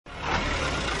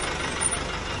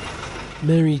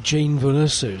Mary Jane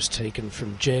Veloso is taken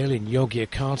from jail in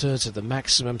Yogyakarta to the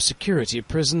maximum security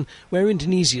prison where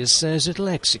Indonesia says it'll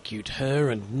execute her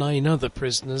and 9 other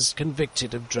prisoners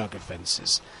convicted of drug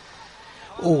offences.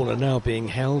 All are now being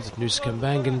held at Nusa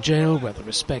Kambangan jail, where the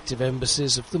respective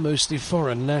embassies of the mostly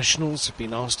foreign nationals have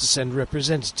been asked to send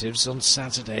representatives on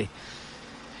Saturday.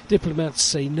 Diplomats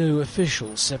say no official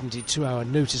 72-hour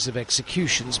notice of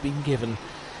execution has been given.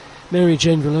 Mary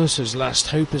Jane Veloso's last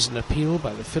hope is an appeal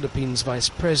by the Philippines Vice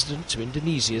President to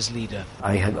Indonesia's leader.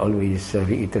 I had always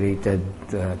reiterated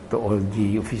to all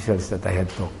the officials that I had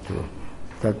talked to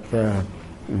that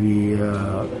we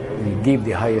give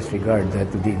the highest regard to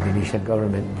the Indonesian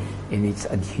government in its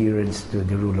adherence to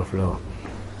the rule of law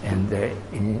and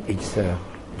in its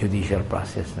judicial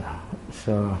process.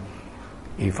 So,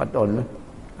 if at all,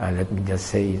 let me just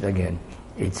say it again,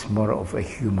 it's more of a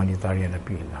humanitarian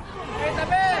appeal.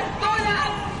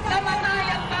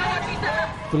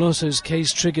 Veloso's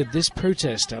case triggered this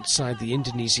protest outside the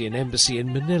Indonesian embassy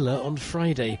in Manila on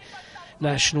Friday.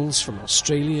 Nationals from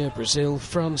Australia, Brazil,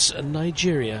 France and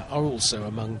Nigeria are also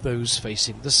among those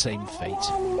facing the same fate.